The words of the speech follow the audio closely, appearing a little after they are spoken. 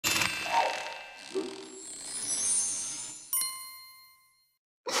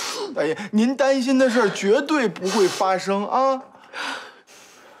大爷，您担心的事儿绝对不会发生啊。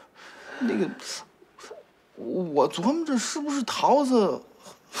那个，我琢磨着是不是桃子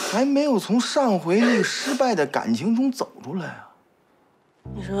还没有从上回那个失败的感情中走出来啊？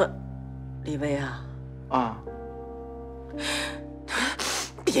你说，李薇啊？啊。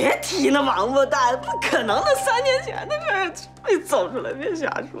 别提了，王八蛋！不可能的，3年前的事儿没走出来，别瞎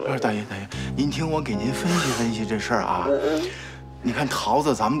说。不是大爷，您听我给您分析分析这事儿啊。你看桃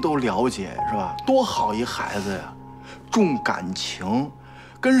子，咱们都了解是吧？多好一孩子呀，重感情，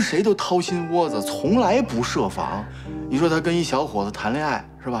跟谁都掏心窝子，从来不设防。你说他跟一小伙子谈恋爱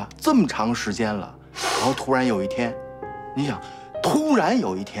是吧？这么长时间了，然后突然有一天，你想，突然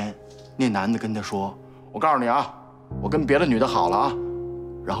有一天，那男的跟他说：“我告诉你啊，我跟别的女的好了啊。”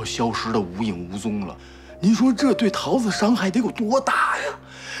 然后消失得无影无踪了，您说这对桃子伤害得有多大呀？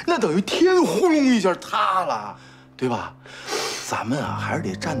那等于天呼隆一下塌了，对吧？咱们啊，还是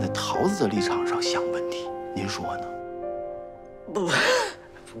得站在桃子的立场上想问题，您说呢？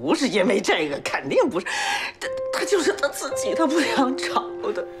不是因为这个，肯定不是，他就是他自己，他不想找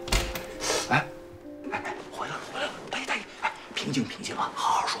的。哎，回来了，大爷，哎，平静啊，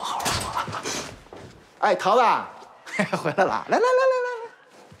好好说啊。哎，桃子，回来了，来。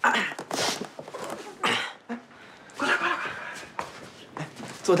 过来！来，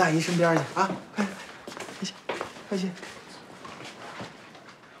坐大姨身边去啊！快去！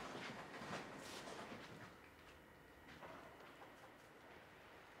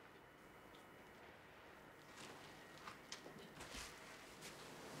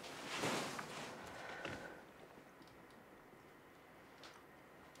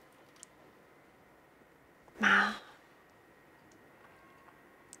妈。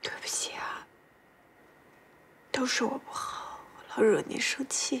 对不起啊，都是我不好，我老惹您生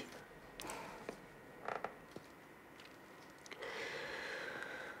气。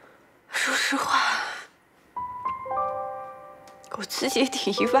说实话，我自己也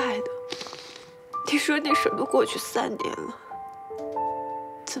挺意外的。你说那事都过去3年了，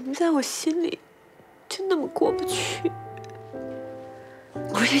怎么在我心里就那么过不去？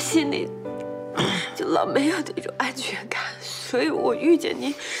我这心里就老没有那种安全感。 所以我遇见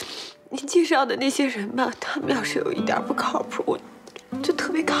您介绍的那些人吧，他们要是有一点不靠谱，我就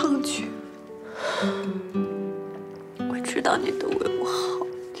特别抗拒。我知道您都为我好，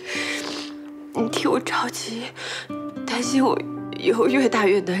你替我着急，担心我以后越大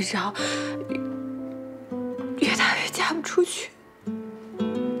越难找，越大越嫁不出去。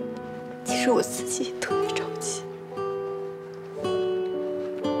其实我自己也特别着急。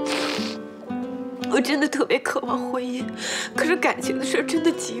 我真的特别渴望婚姻，可是感情的事真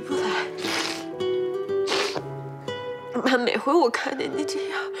的急不来。妈，每回我看见你这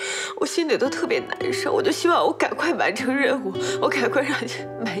样，我心里都特别难受。我就希望我赶快完成任务，我赶快让你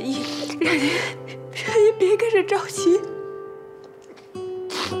满意，让你别跟着着急。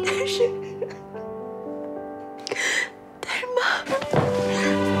但是妈。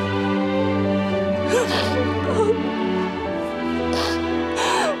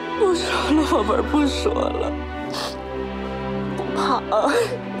 不说了，宝贝儿，不说了，不怕啊，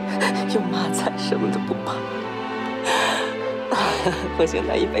有妈在，什么都不怕。我现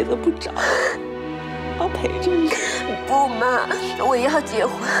在一辈子不找，我陪着你。不，妈，我要结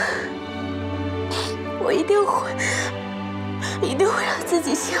婚，我一定会让自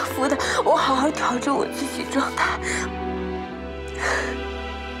己幸福的。我好好调整我自己状态。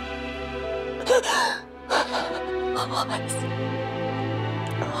好孩子。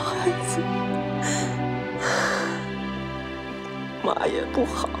 好孩子，妈也不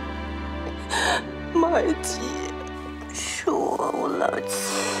好，妈也急。是我老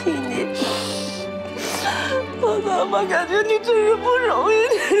气你。妈感觉你真是不容易，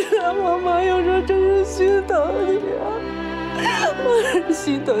你知道吗？妈有时候真是心疼你啊，妈是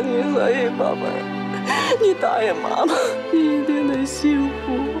心疼你，所以宝贝儿，你答应妈妈，你一定得幸福。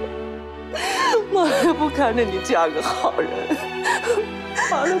妈也不看着你嫁个好人。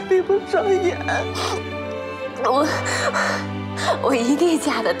 妈都闭不上眼，我一定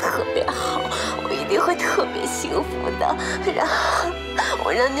嫁得特别好，我一定会特别幸福的。然后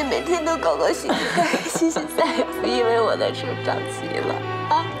我让你每天都高高兴兴、开开心心，再也不因为我的事着急了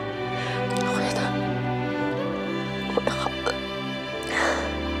啊！会的，会好的。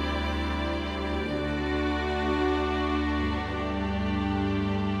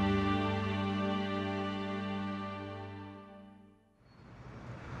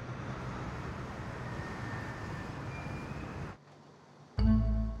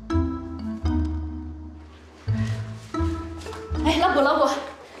哎，老果，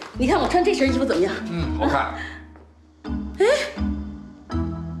你看我穿这身衣服怎么样？好看。哎，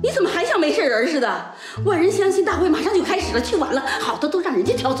你你怎么还像没事人似的？万人相亲大会马上就开始了，去晚了，好的都让人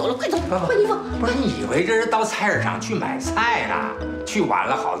家挑走了，快走，换衣服。不是你以为这是到菜市场去买菜呢？去晚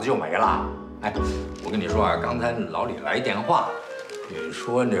了好的就没了。哎，我跟你说啊，刚才老李来电话，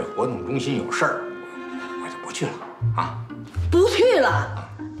说这活动中心有事儿，我就不去了啊。不去了？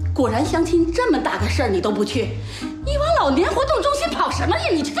果然相亲这么大个事儿你都不去？你往老年活动中心跑什么呀？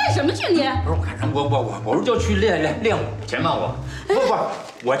你去干什么去你？不是我看什么，我不是就去练武去吗？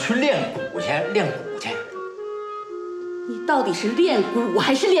我去练鼓去。你到底是练鼓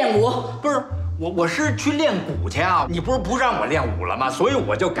还是练武？不是我是去练鼓去啊！你不是不让我练武了吗？所以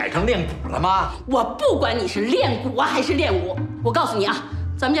我就改成练鼓了吗？我不管你是练鼓啊还是练武，我告诉你啊，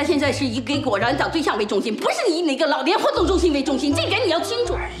咱们家现在是以给果然找对象为中心，不是以那个老年活动中心为中心，这点你要清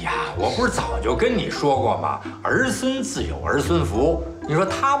楚。哎呀，我不是早就跟你说过吗？儿孙自有儿孙福。你说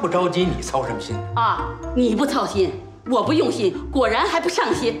他不着急，你操什么心啊？你不操心，我不用心，果然还不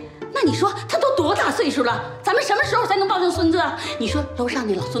上心。那你说他都多大岁数了？咱们什么时候才能抱上孙子啊？你说楼上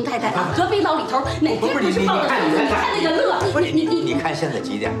那老孙太太，隔壁老李头，哪天不是抱着孙子？你看那个乐，不是你看现在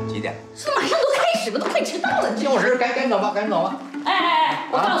几点？这马上都开始了，都快迟到了。就是赶紧走吧。哎，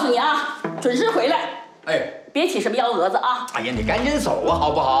我告诉你啊，准时回来。哎，别起什么幺蛾子啊！哎呀，你赶紧走啊，好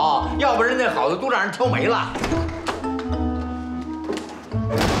不好？要不然那好的都让人挑没了。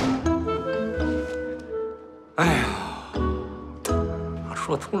哎呀，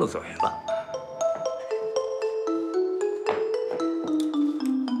说秃了嘴了。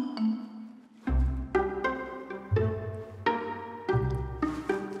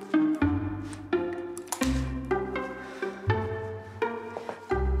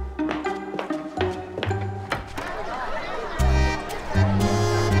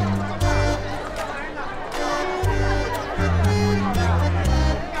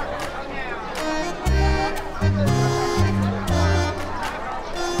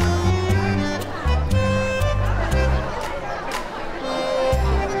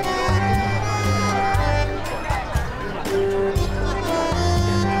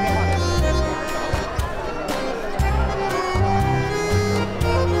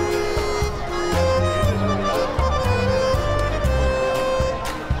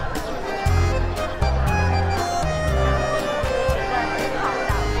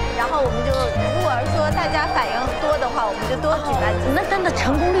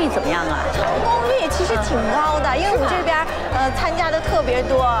成功率怎么样啊？成功率其实挺高的，因为我们这边参加的特别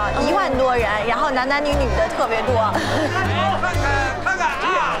多，1万多人，然后男女的特别多。看看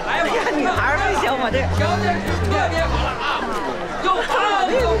啊，来吧，女孩不行，我这条件是特别好了啊，又胖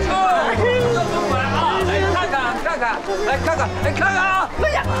又瘦，又不管啊，来看看啊！哎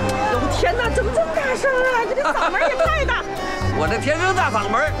呀，我的天哪，怎么这么大声啊？这个嗓门也太大！我这天生大嗓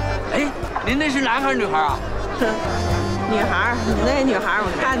门。哎，您那是男孩女孩啊？女孩，你那女孩我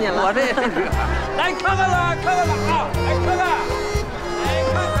看见了。我这也是女孩。来看看了啊！来看看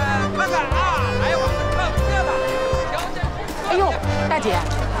啊！来，我们看这个。哎呦，大姐，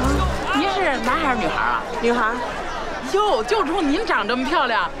您是男孩女孩啊？女孩。哟，就冲您长这么漂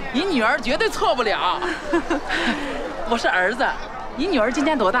亮，您女儿绝对错不了。我是儿子，您女儿今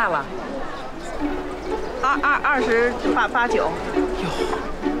年多大了？28、29。哟，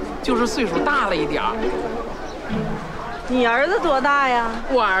就是岁数大了一点儿。你儿子多大呀？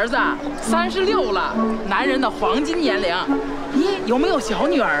我儿子36了，男人的黄金年龄。你有没有小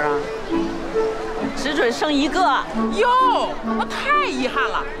女儿啊？只准生一个。哟，那太遗憾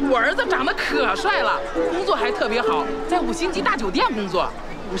了。我儿子长得可帅了，工作还特别好，在5星级大酒店工作。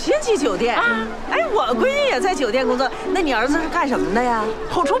5星级酒店啊？哎，我闺女也在酒店工作。那你儿子是干什么的呀？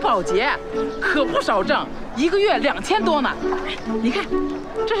后厨保洁，可不少挣，1个月2000多呢。哎，你看，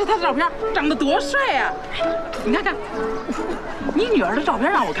这是他的照片，长得多帅呀！你看看，你女儿的照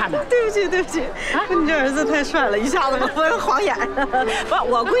片让我看看。对不起，啊，你这儿子太帅了，一下子我都晃眼。不，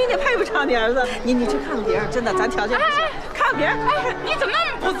我闺女配不上你儿子。你去看看别人，真的，咱条件不行。看看别人。哎，你怎么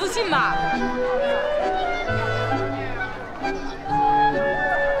那么不自信呢？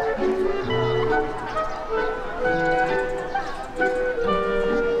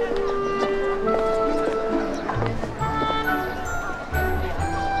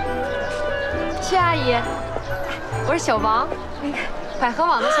薛阿姨，我是小王，百合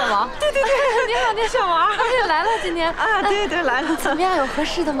网的小王。对，你好，小王，又来了今天啊，对，来了。怎么样，有合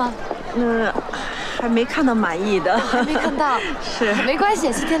适的吗？还没看到满意的。还没看到，是没关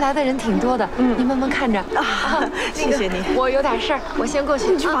系，今天来的人挺多的，你慢慢看着啊。谢谢你，我有点事儿，我先过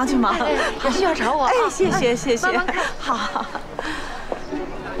去。你去忙。哎，有需要找我。哎，谢谢。慢慢看。好。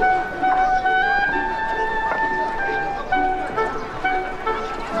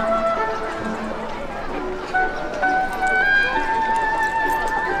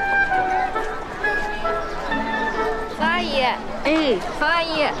冯阿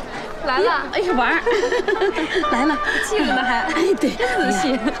姨，来了。哎呀，玩儿来了，记着呢还。哎，对，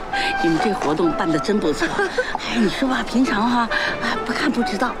你们这活动办得真不错。哎，你说吧，平常哈不看不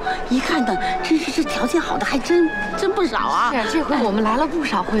知道，一看呢，真是这条件好的还真不少啊。是，这回我们来了不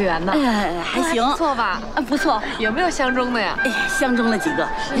少会员呢。哎，还行，不错吧？不错。有没有相中的呀？哎呀，相中了几个。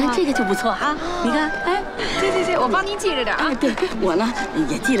你看这个就不错啊。你看，哎，对，我帮您记着点啊。对，我呢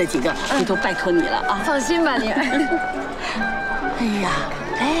也记了几个，这都拜托你了啊。放心吧你。哎呀，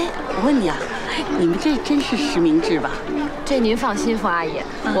哎，我问你啊，你们这真是实名制吧？这您放心，冯阿姨，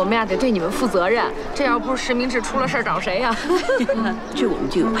我们呀得对你们负责任。这要不是实名制，出了事儿找谁呀？这我们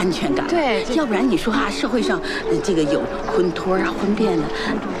就有安全感。对，要不然你说啊，社会上这个有婚托啊、婚变的，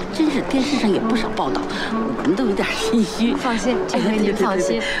真是电视上也不少报道，我们都有点心虚。放心，这回您放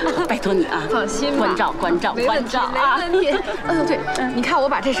心，拜托你啊，放心吧，关照啊，没问题。对，你看我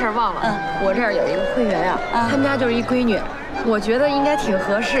把这事儿忘了，我这儿有一个会员呀，他们家就是一闺女。我觉得应该挺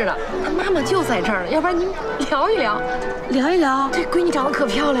合适的，她妈妈就在这儿呢，要不然您聊一聊。这闺女长得可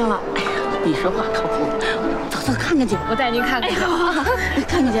漂亮了。哎呀，你说话靠谱。走，看看去。我带您看看。好，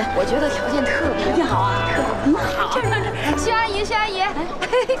看看去。我觉得条件特别好啊，很好。薛阿姨，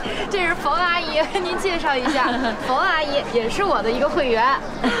这是冯阿姨，跟您介绍一下，冯阿姨也是我的一个会员，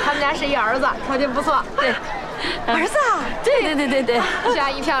他们家是一儿子，条件不错。对。儿子啊，对，薛阿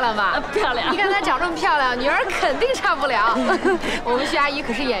姨漂亮吧？漂亮。你看她长这么漂亮，女儿肯定差不了。我们薛阿姨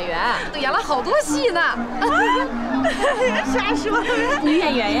可是演员，演了好多戏呢。瞎说，女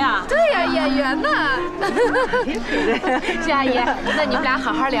演员呀？对呀，演员呢。薛阿姨，那你们俩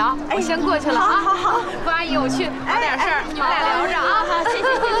好好聊，我先过去了啊。好。冯阿姨，我去办点事儿，你们俩聊着啊。好，谢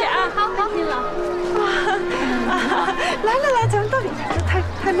谢啊。好，开心了。来，咱们到底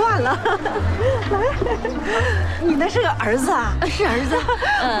太乱了。来，你那是个儿子啊？是儿子。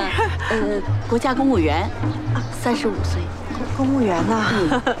国家公务员，35岁。公务员呐。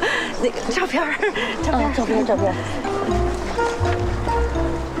那个照片。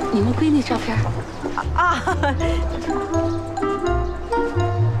你们闺女照片。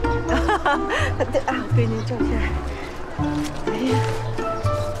对啊，闺女照片。哎呀。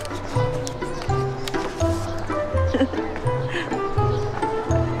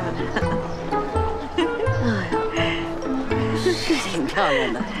是挺漂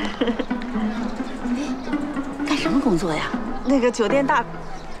亮的。干什么工作呀？那个酒店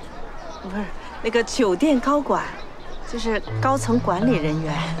不是那个酒店高管，就是高层管理人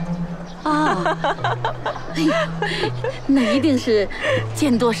员。啊，哎呀，那一定是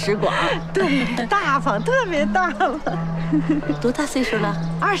见多识广。对，大方，特别大方。多大岁数了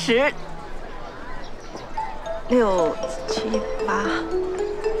？26、7、8。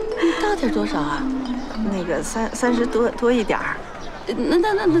你到底多少啊？那个30多一点儿。那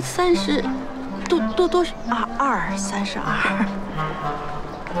30多少？32。啊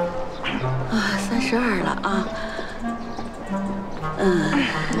，32了啊。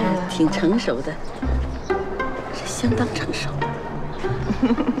挺成熟的，是相当成熟。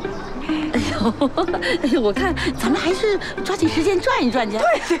哎呦，我看咱们还是抓紧时间转一转去。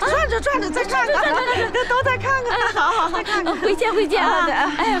对，转着，再转看看，都再看看。好，再看看。回见啊！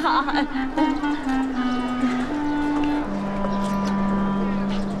哎，好。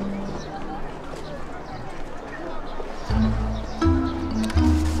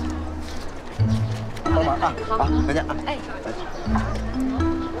帮忙啊！好，再见啊！哎，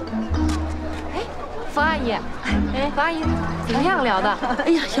冯阿姨，冯阿姨，怎么样聊的？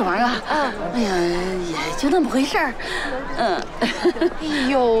哎呀，小王啊，哎呀，也就那么回事儿。哎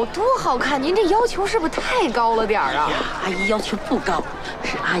呦，多好看！您这要求是不是太高了点儿啊？阿姨要求不高，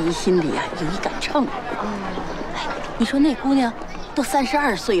是阿姨心里啊有一杆秤。哎，你说那姑娘都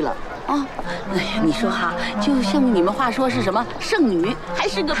32岁了。啊，哎呀，你说哈，就像你们话说是什么剩女，还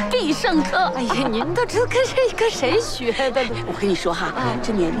是个必胜客。哎呀，您都这跟谁学的？我跟你说哈，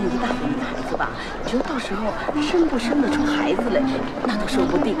这年龄一大的女孩子吧，你说到时候生不生得出孩子来，那都说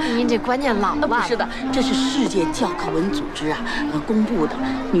不定。您这观念老了。不是的，这是世界教科文组织啊公布的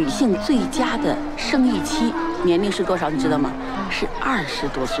女性最佳的生育期年龄是多少？你知道吗？是20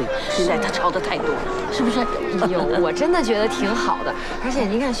多岁。现在她超得太多了，是不是？哎呦，我真的觉得挺好的。而且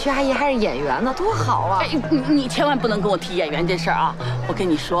您看，薛阿姨还是演员呢，多好啊！哎，你千万不能跟我提演员这事儿啊！我跟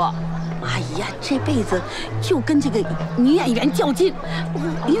你说，阿姨呀，这辈子就跟这个女演员较劲，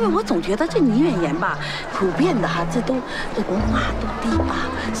因为我总觉得这女演员吧，普遍的哈，这文化都低吧，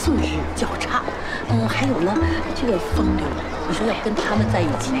素质较差。还有呢，这个风流，你说要跟他们在一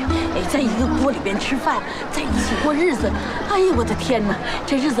起，哎，在一个锅里边吃饭，在一起过日子，哎呀，我的天哪，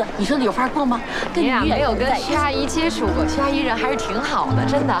这日子你说有法过吗？你俩没有跟薛阿姨接触过，薛阿姨人还是挺好的，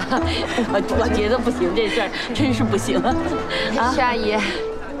真的。我觉得不行，这事儿真是不行啊！薛阿姨，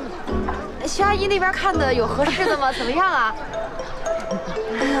薛阿姨那边看的有合适的吗？怎么样啊？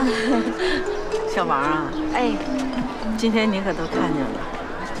小王啊，哎，今天你可都看见了，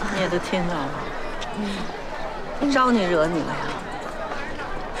你也都听到了，招你惹你了呀？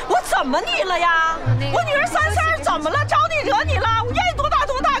我怎么你了呀？我女儿32怎么了？招你惹你了？我愿意多大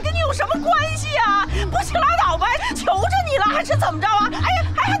多大，跟你有什么关系呀？不行拉倒呗，求着你了还是怎么着啊？哎呀，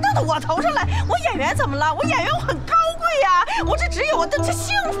还弄到我头上来，我演员怎么了？我演员我很高贵呀，我这只有这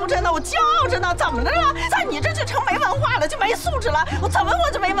幸福着呢，我骄傲着呢，怎么的了？在你这就成没文化了，就没素质了。我怎么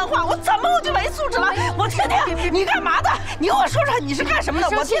我就没文化？我怎么我就没素质了？我听听你干嘛的？你给我说说你是干什么的？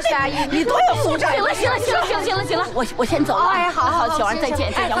我听听你多有素质。行了，我先走了。哎，好，小王再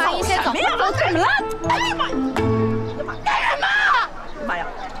见。哎，阿姨先走。怎么样？怎么了？哎呀妈！干什么？妈呀！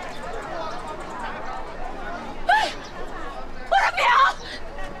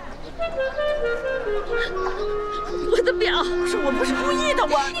我的表，我不是故意的，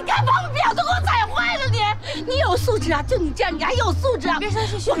你敢把我表都给我踩坏了你有素质啊！就你这样，你还有素质啊！别生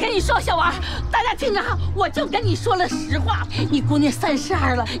气，我跟你说，小王，大家听着哈，我就跟你说了实话，你姑娘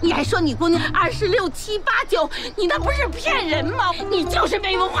32了，你还说你姑娘26、7、8、9，你那不是骗人吗？你就是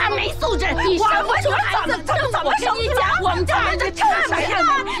没文化、没素质，你生不出孩子。我跟你讲，我们家人这看不上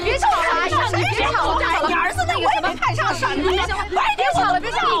你，别吵了，你别吵了，你儿子那我也没看上，什么呀？别吵了，别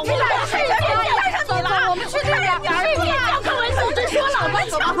吵了，你这个是人看上你了，我们去这边，睡眠教课文素质说老婆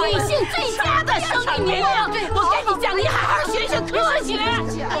强，女性最佳的生理年龄。我跟你讲，你好好学学科学。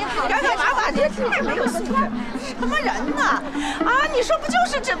干嘛？你太没有素质，什么人呢？啊，你说不就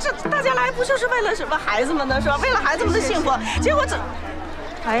是这大家来不就是为了什么孩子们呢？是吧？为了孩子们的幸福，结果这……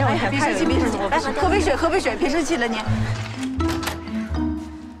哎呀，别生气，别生气，哎，喝杯水，别生气了你。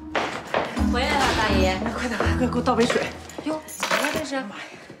回来了，大爷，快点，快给我倒杯水。哟，怎么了这是？妈呀！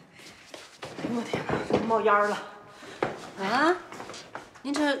哎呦我天哪，这冒烟了！啊？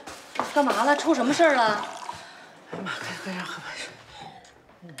您这干嘛了？出什么事儿了？哎呀妈，快让喝杯水。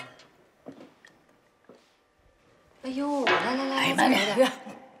哎呦，来，哎妈呀！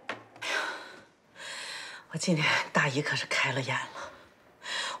我今天大姨可是开了眼了，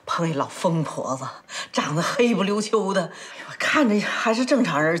碰一老疯婆子，长得黑不溜秋的，我看着还是正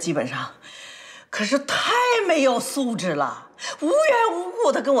常人基本上，可是太没有素质了，无缘无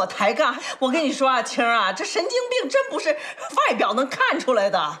故的跟我抬杠。我跟你说啊，青啊，这神经病真不是外表能看出来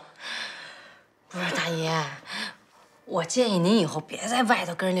的。不是大爷，我建议您以后别在外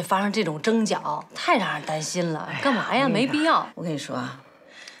头跟人家发生这种争角，太让人担心了。干嘛呀？没必要。我跟你说啊，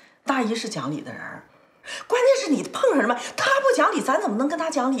大姨是讲理的人，关键是你碰上什么，她不讲理，咱怎么能跟她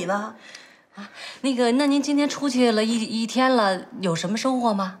讲理呢？啊，那个，那您今天出去了一天了，有什么收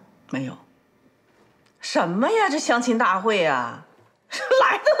获吗？没有。什么呀？这相亲大会呀，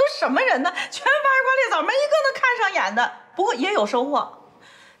来的都什么人呢？全歪瓜裂枣，没一个能看上眼的。不过也有收获。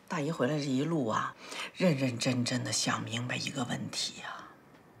大姨回来这一路啊，认认真真的想明白一个问题呀，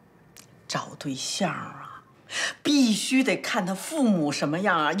找对象啊，必须得看他父母什么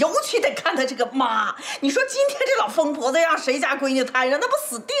样啊，尤其得看他这个妈。你说今天这老疯婆子让谁家闺女摊上，那不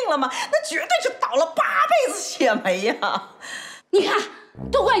死定了吗？那绝对是倒了8辈子血霉呀！你看，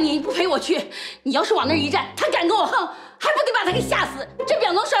都怪你不陪我去，你要是往那儿一站，他敢跟我横，还不得把他给吓死？这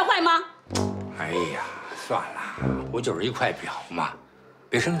表能摔坏吗？哎呀，算了，不就是一块表嘛，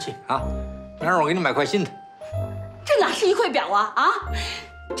别生气啊！明儿我给你买块新的。这哪是一块表啊啊！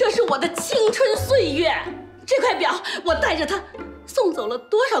这是我的青春岁月，这块表我带着它送走了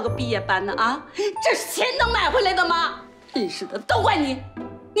多少个毕业班呢啊！这是钱能买回来的吗？真是的，都怪你，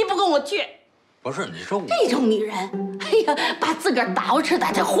你不跟我去。不是，你说我这种女人，哎呀，把自个儿捯饬的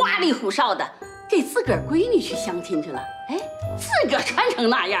这花里胡哨的，给自个儿闺女去相亲去了，哎，自个儿穿成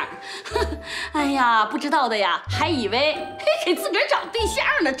那样，哎呀，不知道的呀，还以为给自个儿找对象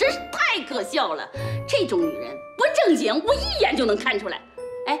呢，真是太可笑了。这种女人不正经，我一眼就能看出来。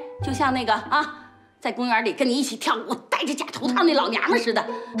哎，就像那个啊，在公园里跟你一起跳舞、戴着假头套那老娘们似的，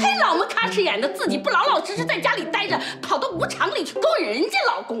还老么咔哧眼的，自己不老老实实在家里待着，跑到舞场里去勾引人家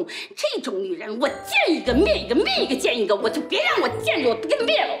老公。这种女人，我见一个灭一个，灭一个见一个，我就别让我见着我给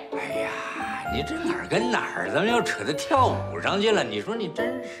灭了。哎呀，你这哪儿跟哪儿，咱们又扯到跳舞上去了？你说你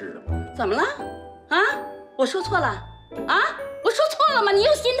真是的。怎么了？啊？我说错了？啊？我说错了吗？你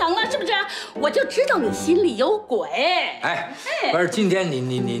又心疼了是不是？我就知道你心里有鬼。哎，不是，今天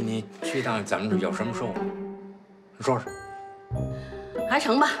你去一趟咱们这有什么收获？你说说。还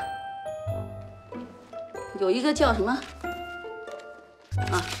成吧。有一个叫什么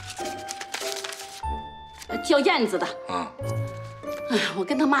啊？叫燕子的。啊。哎呀，我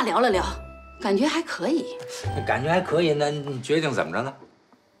跟他妈聊了聊，感觉还可以。感觉还可以，那你决定怎么着呢？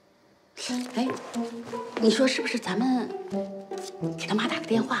哎，你说是不是咱们给他妈打个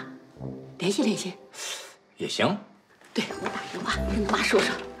电话，联系联系？也行。对，我打电话跟他妈说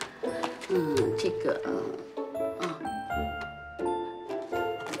说。这个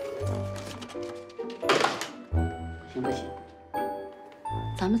行不行？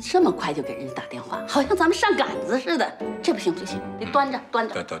咱们这么快就给人家打电话，好像咱们上杆子似的，这不行不行，得端着端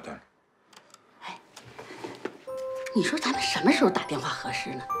着。对。哎，你说咱们什么时候打电话合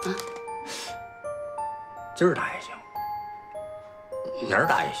适呢？啊？今儿打也行，明儿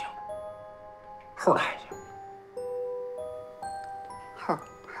打也行，后打也行。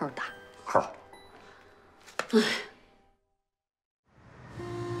后打。后。哎。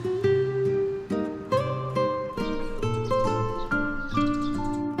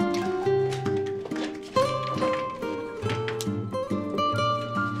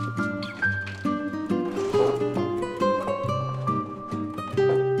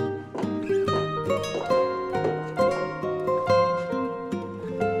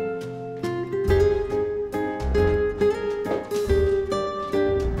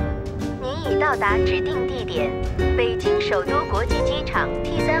到达指定地点，北京首都国际机场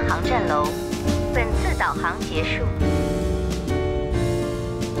T3航站楼。本次导航结束。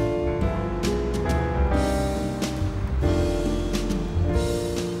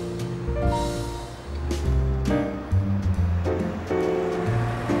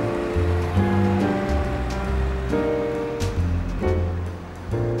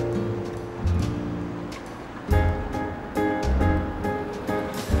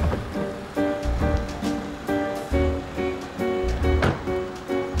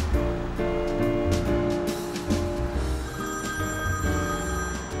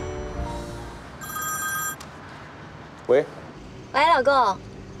喂，老公，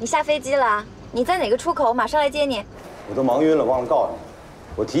你下飞机了？你在哪个出口？马上来接你。我都忙晕了，忘了告诉你，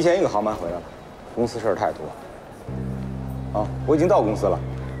我提前1个航班回来了，公司事儿太多。啊，我已经到公司了。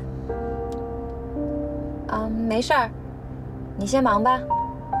没事儿，你先忙吧。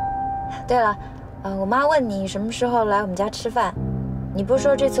对了，我妈问你什么时候来我们家吃饭，你不是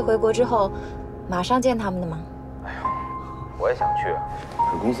说这次回国之后马上见他们的吗？哎呦，我也想去，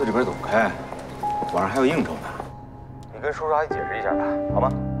可公司这边走不开，晚上还有应酬呢。你跟叔叔阿姨解释一下吧，好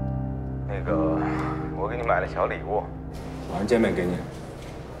吗？那个，我给你买了小礼物，晚上见面给你。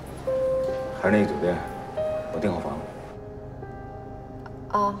还是那个酒店，我订好房了。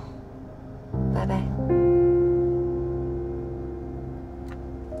哦，拜拜。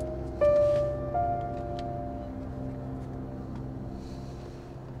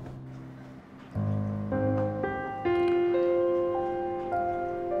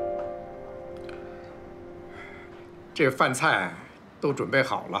这饭菜都准备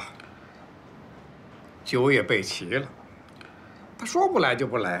好了，酒也备齐了。他说不来就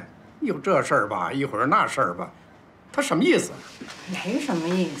不来，有这事儿吧，一会儿那事儿吧，他什么意思？没什么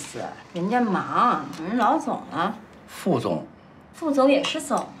意思，人家忙，人老总啊。副总也是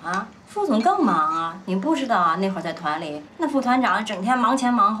总啊，副总更忙啊。你不知道啊？那会儿在团里，那副团长整天忙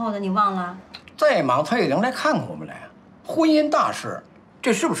前忙后的，你忘了？再忙他也能来看我们来啊。婚姻大事，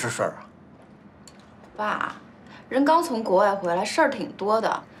这是不是事儿啊？爸。人刚从国外回来，事儿挺多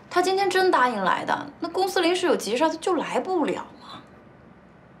的。他今天真答应来的，那公司临时有急事，他就来不了嘛。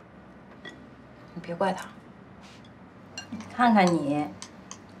你别怪他。看看你，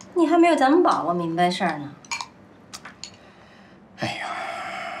你还没有咱们宝宝明白事儿呢。哎呀，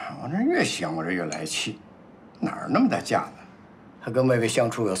我这越想我这越来气，哪儿那么大架子？他跟薇薇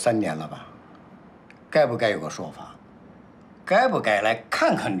相处有3年了吧？该不该有个说法？该不该来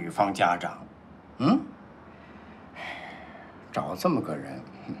看看女方家长？找这么个人，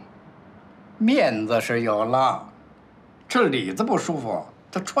面子是有了，这里子不舒服，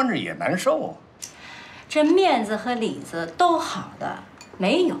他穿着也难受啊。这面子和里子都好的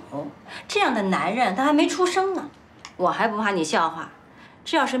没有，这样的男人他还没出生呢。我还不怕你笑话，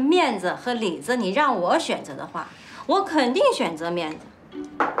这要是面子和里子你让我选择的话，我肯定选择面子。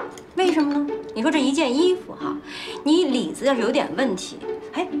为什么呢？你说这一件衣服哈，你里子要是有点问题，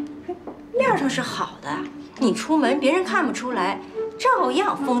面上是好的。你出门别人看不出来，照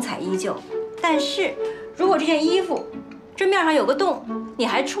样风采依旧。但是，如果这件衣服这面上有个洞，你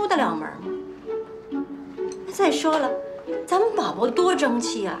还出得了门吗？再说了，咱们宝宝多争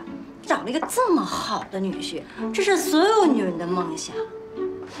气啊，找了一个这么好的女婿，这是所有女人的梦想。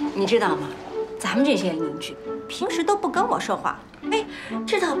你知道吗？咱们这些邻居平时都不跟我说话，哎，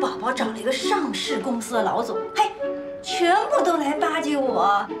知道宝宝找了一个上市公司的老总，嘿，全部都来巴结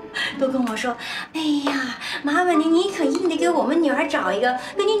我，都跟我说：“哎呀，麻烦你可一定得给我们女儿找一个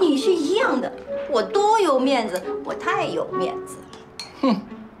跟你女婿一样的。”我多有面子，我太有面子了。哼，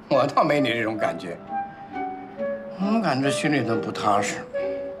我倒没你这种感觉，我感觉心里头不踏实。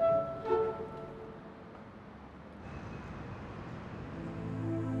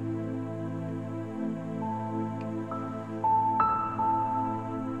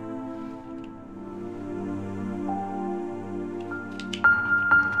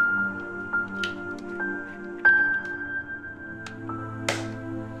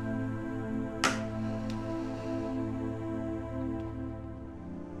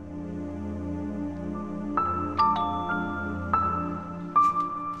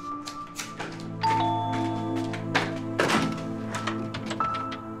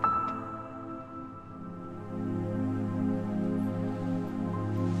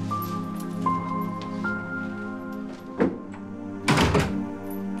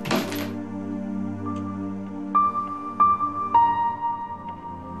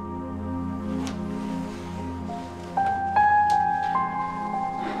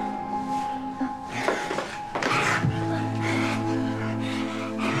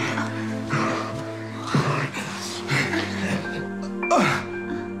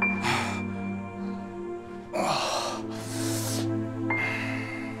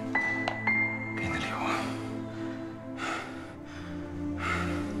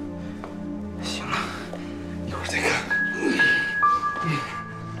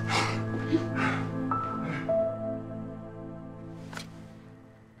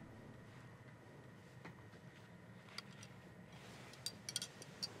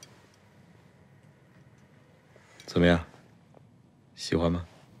怎么样？喜欢吗？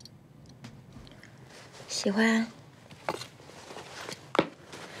喜欢。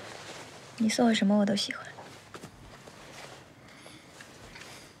你送我什么我都喜欢。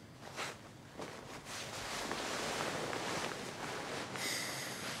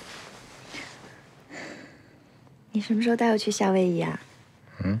你什么时候带我去夏威夷啊？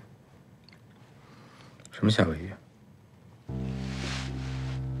嗯？什么夏威夷？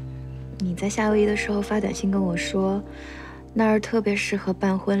你在夏威夷的时候发短信跟我说，那儿特别适合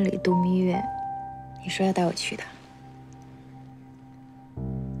办婚礼、度蜜月，你说要带我去的。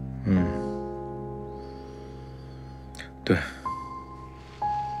嗯，对，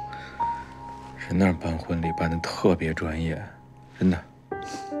人那儿办婚礼办得特别专业，真的，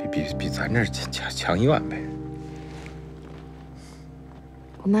比咱这儿强10000倍。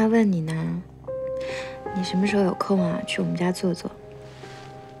我妈问你呢，你什么时候有空啊？去我们家坐坐。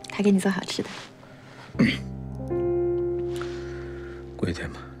还给你做好吃的。过几天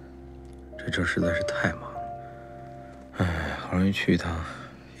吧，这阵实在是太忙了。哎，好容易去一趟，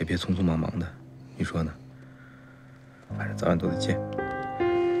也别匆匆忙忙的，你说呢？反正早晚都得见。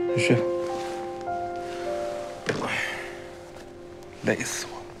你睡吧。哎，累死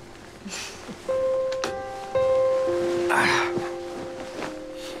我。哎呀。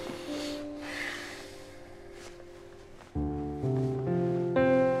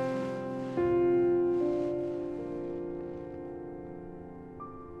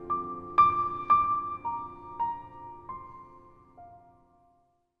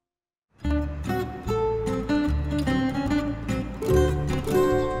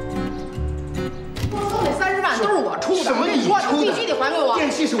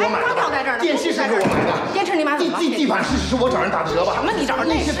电器是给我买的，电池你买怎么了？地板是我找人打的折吧？什么？你找人？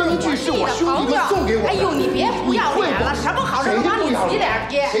那些灯具是我兄弟们送给我的。哎呦，你别不要脸了！什么好事都往你自己脸上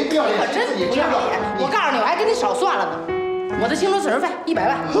贴，谁不要脸？可真不要脸！我告诉你，我还给你少算了呢。我的青春损失费100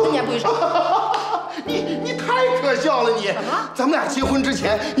万，今年不许少。你太可笑了你！怎么了？咱们俩结婚之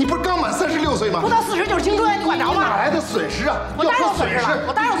前，你不是刚满36岁吗？不到40就是青春，你管着吗？哪来的损失啊？我当然有损失了，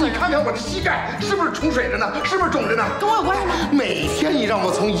我当然有损失。你看看我这膝盖是不是充水着呢？是不是肿着呢？跟我有关系吗？每天你让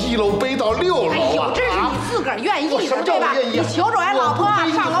我从1楼背到6楼啊！哎呦，这是你自个儿愿意的，对吧？你求着俺老婆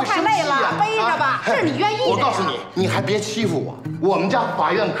上楼太累了，背着吧，是你愿意的。我告诉你，你还别欺负我，我们家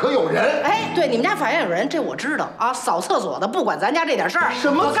法院可有人。哎，对，你们家法院有人，这我知道啊。扫厕所的不管咱家这点事儿。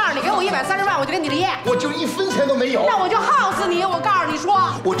什么？我告诉你，给我130万，我就跟你离。我就1分钱都没有。那我就耗死你！我告诉你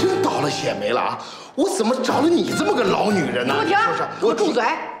说，我真倒了血霉了啊！我怎么找了你这么个老女人呢？给我停！我住嘴！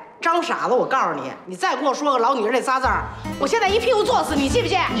张傻子，我告诉你，你再给我说个老女人这仨字儿，我现在一屁股坐死你，信不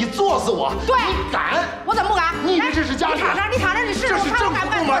信？你坐死我？对，你敢？我怎么不敢？你以为这是家里？你躺这儿，你躺这儿，你试试，我看我敢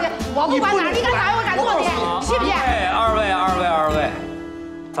不敢坐去？我不管哪儿，你敢打我敢坐去，你信不信？二位，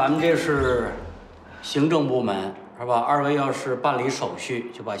咱们这是行政部门是吧？二位要是办理手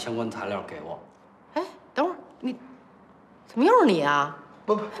续，就把相关材料给我。哎，等会儿你，怎么又是你啊？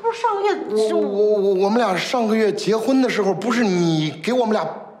不，这不是上个月我们俩上个月结婚的时候，不是你给我们俩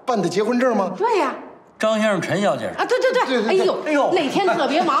办的结婚证吗？对呀。张先生、陈小姐啊，对，哎呦，那天特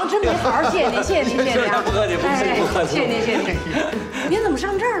别忙，真没好，谢谢您啊！不客气，谢谢您。您怎么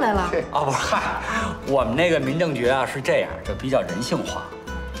上这儿来了？啊，不是，嗨，我们那个民政局啊是这样，这比较人性化，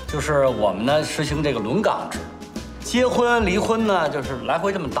就是我们呢实行这个轮岗制，结婚离婚呢就是来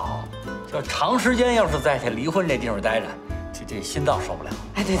回这么倒，就长时间要是在这离婚这地方待着，这心脏受不了。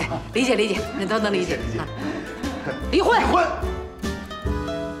哎，对，理解，那都能理解啊。离婚。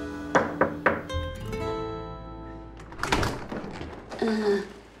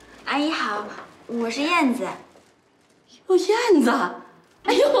阿姨好，我是燕子。哟，燕子，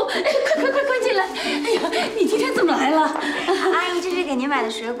哎呦，快进来！哎呀，你今天怎么来了？阿姨，这是给您买的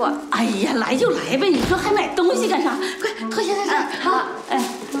水果。哎呀，来就来呗，你说还买东西干啥？快脱鞋在这儿。好，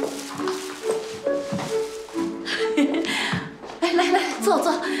哎，来，坐，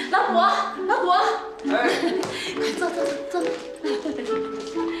老伯，哎，快坐，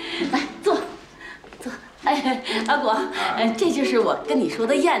来坐。哎，阿果，这就是我跟你说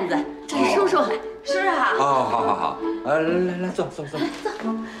的燕子，这是叔叔。是啊。好，来，坐。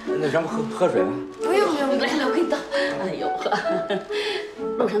那咱们喝水吧。不用，来，我给你倒。哎呦呵，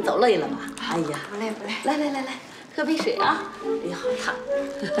路上走累了吧？哎呀，不累。来，喝杯水啊。哎呀，好烫。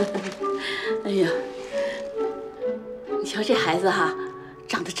哎呀，你瞧这孩子哈，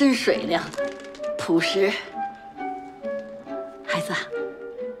长得真水灵，朴实。孩子，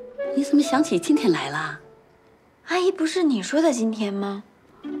你怎么想起今天来了？阿姨，不是你说的今天吗？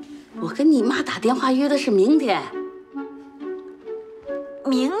我跟你妈打电话约的是明天。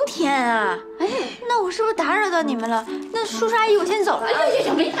明天啊？哎，那我是不是打扰到你们了？那叔叔阿姨，我先走了。哎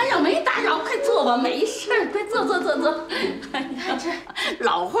呀，没打扰，快坐吧，没事儿，快坐。哎呀，这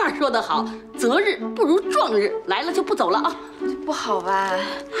老话说得好，择日不如撞日，来了就不走了啊。不好吧？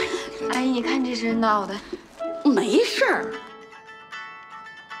阿姨，你看这事闹的。没事儿。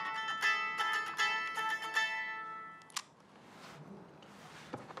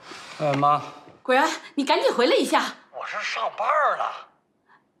妈，果然，你赶紧回来一下。我是上班呢。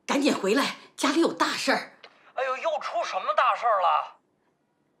赶紧回来，家里有大事儿。哎呦，又出什么大事儿了？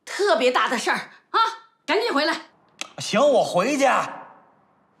特别大的事儿啊！赶紧回来。行，我回去。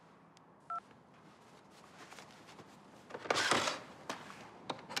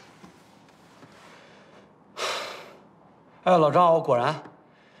哎，老张，我果然。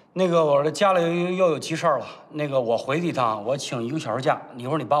那个，我这家里又有急事儿了。那个，我回去一趟，我请1个小时假。一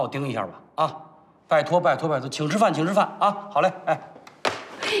会儿你帮我盯一下吧，啊！拜托，请吃饭啊！好嘞，哎。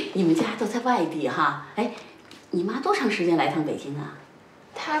你们家都在外地哈？哎，你妈多长时间来趟北京啊？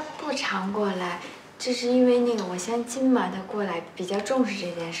她不常过来，这是因为那个我相亲嘛，她过来比较重视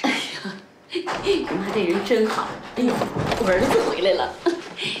这件事。哎呀，你妈这人真好。哎呦，我儿子回来了。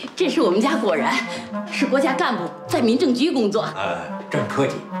这是我们家果然，是国家干部，在民政局工作。真客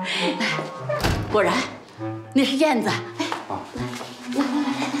气。果然，那是燕子。哎，来，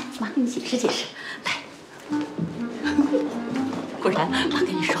妈给你解释。来，果然，妈跟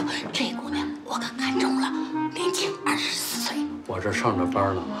你说，这姑娘我可看中了，年轻，24岁。我这上着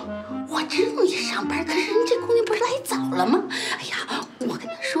班呢。我知道你上班，可是人这姑娘不是来早了吗？哎呀，我跟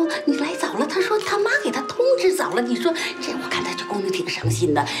她说你来早了，她说她妈给她通知早了。你说这，我看她这姑娘挺伤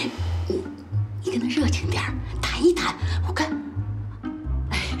心的。你跟她热情点，谈一谈。我看，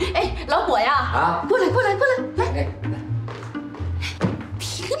哎，老果呀，啊，过来，来，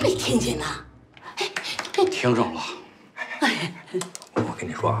听没听见呢？听着了。哎，我跟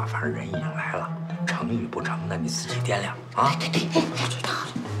你说啊，反正人已经来了，成与不成的你自己掂量啊。对，我知道了。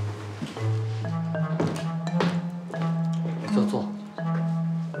坐。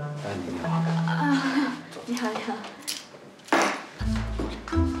哎，你好。啊，你好。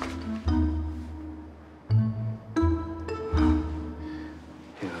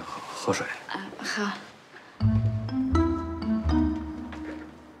那个喝水。啊，好。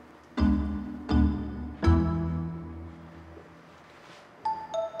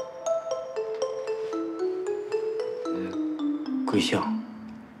贵姓？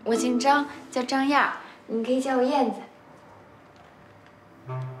我姓张，叫张燕，你可以叫我燕子。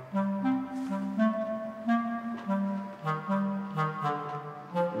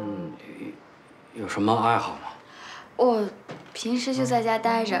有什么爱好吗？平时就在家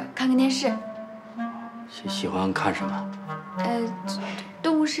待着，看看电视。喜欢看什么？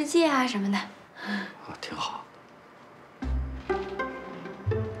动物世界啊什么的。啊，挺好。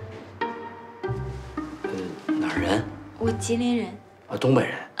哪儿人？我吉林人。啊，东北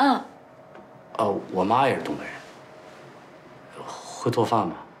人。嗯。我妈也是东北人。会做饭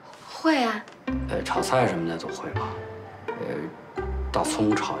吗？会啊。炒菜什么的都会吧。大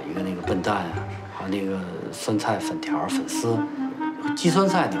葱炒一个那个笨蛋啊，还有那个酸菜粉条、粉丝，鸡酸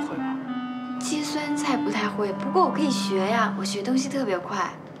菜你会吗？鸡酸菜不太会，不过我可以学呀，我学东西特别快。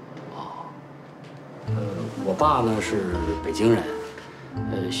我爸呢是北京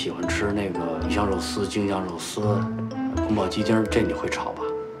人，喜欢吃那个鱼香肉丝、京酱肉丝、宫保鸡丁，这你会炒吧？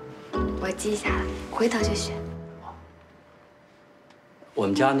我记下了，回头就学。我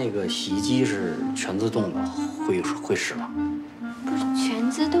们家那个洗衣机是全自动的，会使吗？不是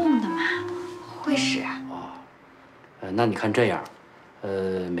全自动的吗？会使啊。那你看这样，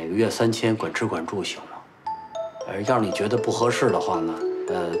每个月3000，管吃管住行吗？要是你觉得不合适的话呢，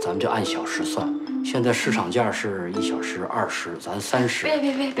咱们就按小时算。现在市场价是1小时20，咱30。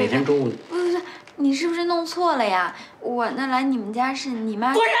别！每天中午。不，你是不是弄错了呀？我那来你们家是你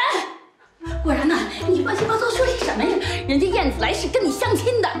妈。果然呐，你乱七八糟说些什么呀？人家燕子来是跟你相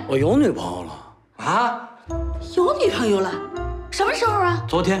亲的。我有女朋友了啊？有女朋友了？什么时候啊？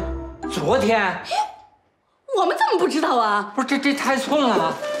昨天。我们怎么不知道啊？不是这太寸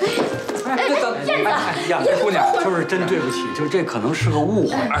了。燕子，姑娘，就是真对不起，就是这可能是个误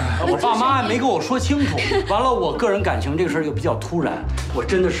会。我爸妈也没跟我说清楚，完了我个人感情这个事儿又比较突然，我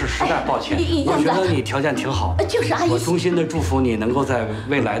真的是实在抱歉。我觉得你条件挺好，就是阿姨，我衷心的祝福你能够在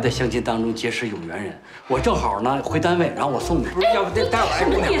未来的相亲当中结识有缘人。我正好呢回单位，然后我送你。不是，要不待会儿来，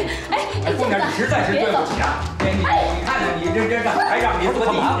姑娘。姑娘，你实在是对不起啊！你看看你这还让你坐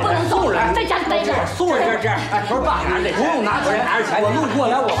地铁，不能送人，在家里待着。送人这样，不是爸，不用拿钱，我路过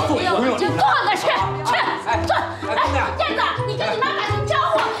来我送，不用。就坐那去，坐。燕子，你跟你妈打声招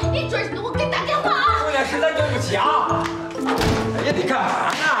呼，一准我给你打电话啊。姑娘，实在对不起啊！哎呀，你干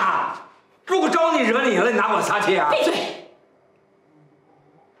嘛呢？如果招你惹你了，你拿我撒气啊？闭嘴！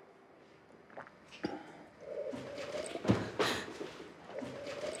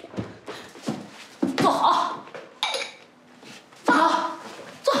坐好，坐好，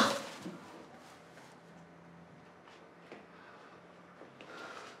坐好。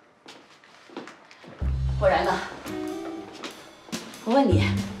果然呢？我问你，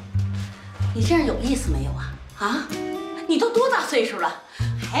你这样有意思没有啊？啊，你都多大岁数了，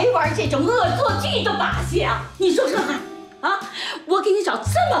还玩这种恶作剧的把戏啊？你说说看，啊，我给你找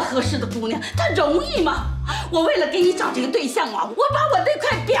这么合适的姑娘，她容易吗？我为了给你找这个对象啊，我把我那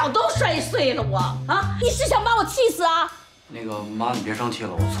块表都摔碎了，我啊，你是想把我气死啊？那个妈，你别生气了，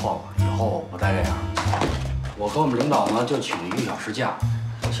我错了，以后我不再这样。我和我们领导呢就请1个小时假，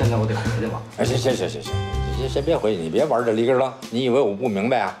现在我得回去了。哎，行，先别回去，你别玩这里根了。你以为我不明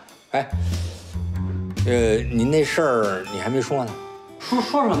白啊？哎，你那事儿你还没说呢。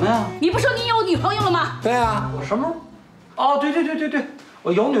说什么呀？你不说你有女朋友了吗？对啊，我什么时候？哦，对，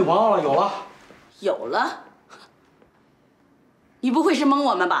我有女朋友了，有了。有了？你不会是蒙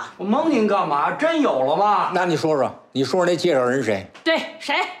我们吧？我蒙您干嘛？真有了吗？那你说说那介绍人谁？对，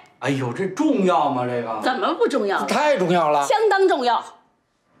谁？哎呦，这重要吗？这个怎么不重要？太重要了，相当重要。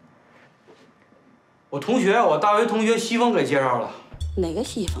我大学同学西风给介绍了。哪个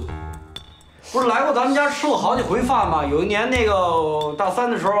西风？不是来过咱们家吃过好几回饭吗？有一年那个大3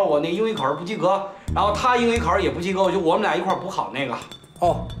的时候，我那英语考试不及格，然后他英语考试也不及格，我们俩一块补考那个。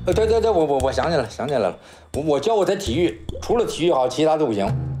哦，对，我想起来了，我教过他体育，除了体育好，其他都不行。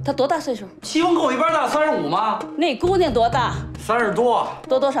他多大岁数？西风跟我一边大，35吗？那姑娘多大？30多。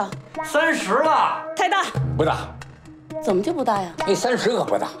多少？30了。太大。不大。怎么就不大呀？那30可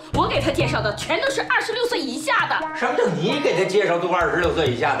不大。我给他介绍的全都是26岁以下的。什么叫你给他介绍都26岁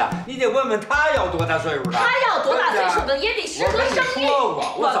以下的？你得问问他要多大岁数的。他要多大岁数的也得适合生育。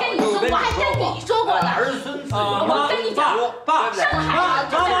我跟你说，我还跟你说过呢。儿孙自有。我跟你讲，爸，生孩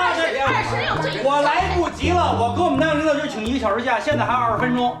子26岁。我来不及了，我跟我们单位领导就请1个小时假，现在还20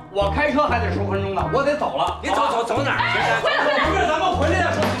分钟，我开车还得15分钟呢，我得走了。你走哪儿去？回来。不是，咱们回来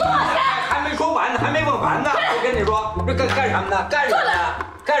再说。坐下。还没说完呢，还没问完呢。我跟你说，这干什么呢？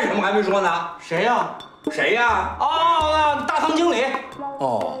干什么还没说呢？谁呀？哦，大堂经理。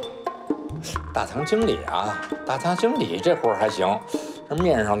哦，大堂经理啊，大堂经理这活儿还行，这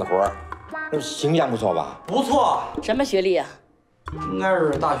面上的活儿，这形象不错吧？不错。什么学历啊？应该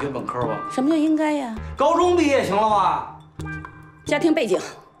是大学本科吧。什么叫应该呀？高中毕业行了吧？家庭背景？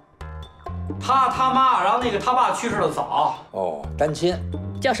他妈，然后那个他爸去世的早。哦，单亲。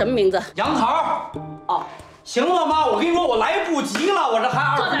叫什么名字？杨桃。哦，行了，妈，我跟你说，我来不及了，我这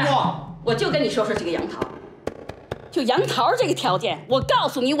还20分钟。我就跟你说说这个杨桃，就杨桃这个条件，我告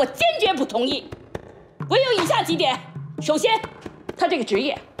诉你，我坚决不同意。我有以下几点：首先，他这个职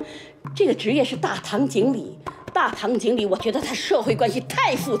业是大堂经理。大堂经理，我觉得他社会关系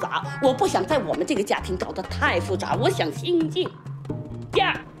太复杂，我不想在我们这个家庭搞得太复杂，我想清静。第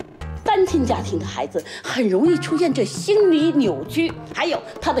二，单亲家庭的孩子很容易出现这心理扭曲，还有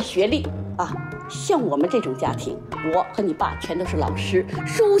他的学历啊，像我们这种家庭，我和你爸全都是老师，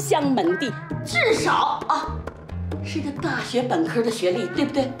书香门第，至少啊是个大学本科的学历，对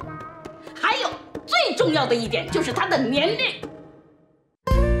不对？还有最重要的一点就是他的年龄。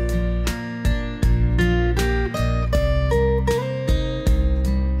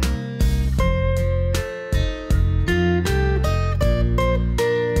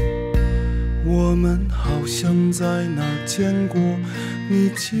我们好像在哪儿见过，你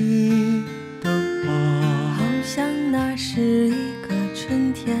记得吗？好像那是一个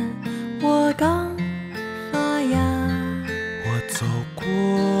春天，我刚发芽。我走过，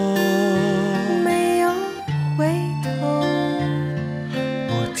没有回头。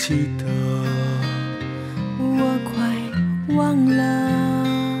我记得，我快忘了。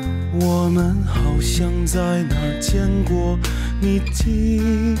我们好像在哪儿见过，你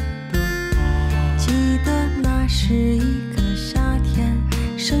记得吗？记得那是一个夏天，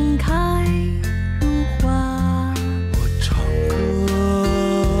盛开如花。我唱歌，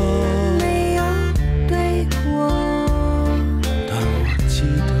没有对过，但我记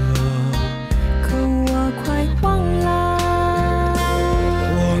得，可我快忘了。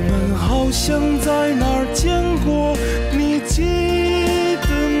我们好像在哪儿见过，你记得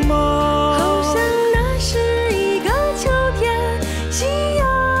吗？好像那是一个秋天，夕阳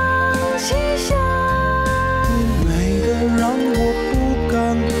西下。美得让我不敢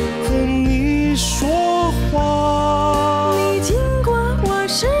和你说话。你经过我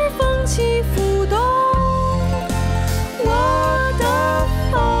时风起浮动我的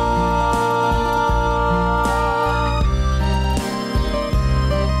发。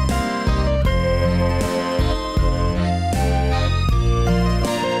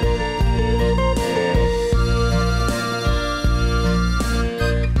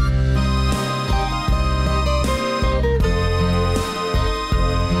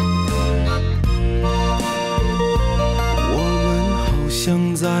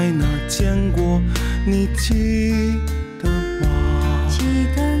像在哪儿见过，你记得吗？记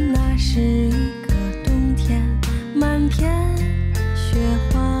得那是一个冬天，满天雪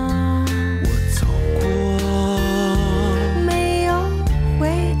花。我走过，没有回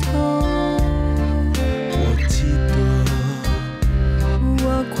头。我记得，我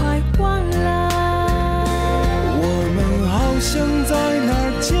快忘了。我们好像在哪儿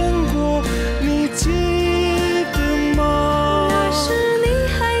见过，你记得吗？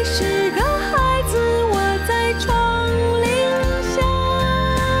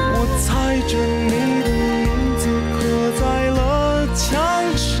着你的名字刻在了墙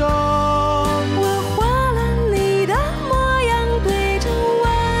上，我画了你的模样，对着弯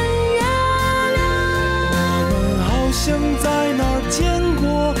月亮。我们好像在哪儿见过，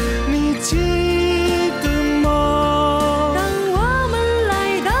你记得吗？当我们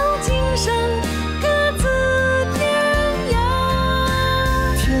来到今生，各自天涯。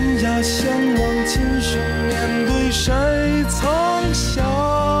天涯相望，今生面对谁曾想？相遇一切就像梦一样。 我们好像在哪儿见过，你记得吗？ 当我们来到今生，各自天涯。天涯相望，今生面对谁曾想？梦一样。 我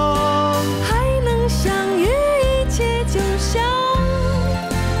们好像在哪儿见过，你记得吗？ 还能相遇一切就像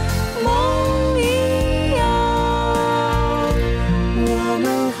梦一样。 我们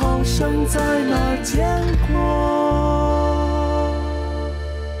好像在哪儿见过，你记得吗？ 我